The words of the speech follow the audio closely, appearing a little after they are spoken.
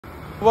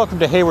Welcome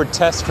to Hayward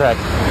Test Track.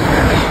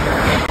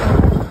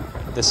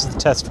 This is the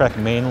Test Track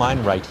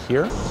mainline right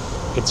here.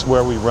 It's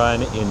where we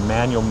run in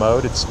manual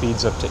mode at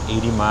speeds up to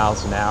 80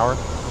 miles an hour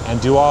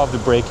and do all of the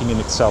braking and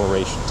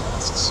acceleration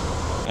tests.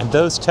 And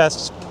those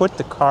tests put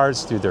the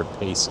cars through their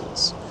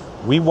paces.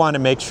 We want to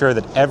make sure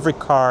that every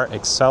car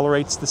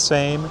accelerates the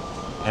same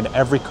and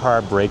every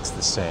car brakes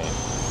the same,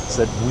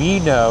 so that we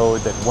know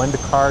that when the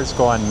cars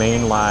go on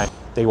mainline,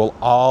 they will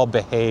all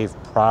behave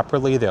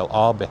properly, they'll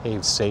all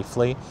behave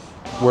safely.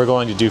 We're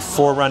going to do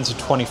 4 runs at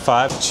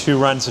 25, 2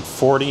 runs at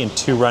 40, and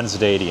 2 runs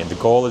at 80. And the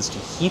goal is to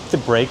heat the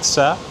brakes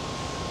up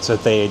so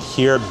that they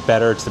adhere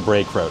better to the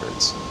brake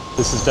rotors.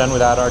 This is done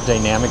without our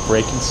dynamic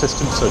braking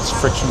system, so it's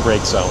friction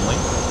brakes only.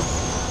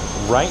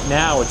 Right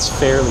now it's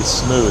fairly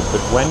smooth,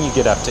 but when you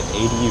get up to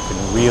 80, you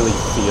can really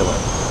feel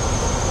it.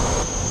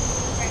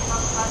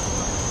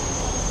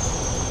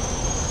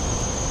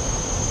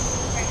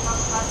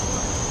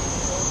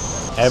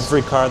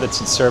 Every car that's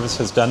in service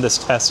has done this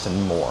test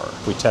and more.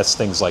 We test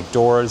things like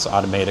doors,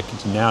 automatic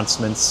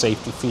announcements,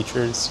 safety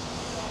features,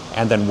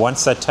 and then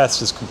once that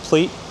test is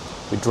complete,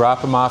 we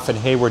drop them off at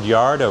Hayward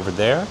Yard over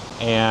there,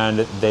 and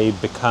they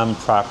become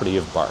property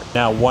of BART.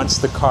 Now, once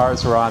the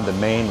cars are on the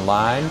main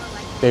line,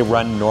 they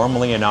run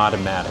normally in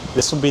automatic.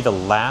 This will be the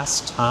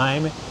last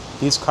time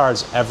these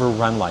cars ever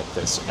run like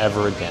this,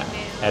 ever again,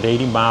 at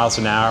 80 miles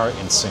an hour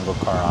in single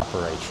car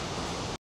operation.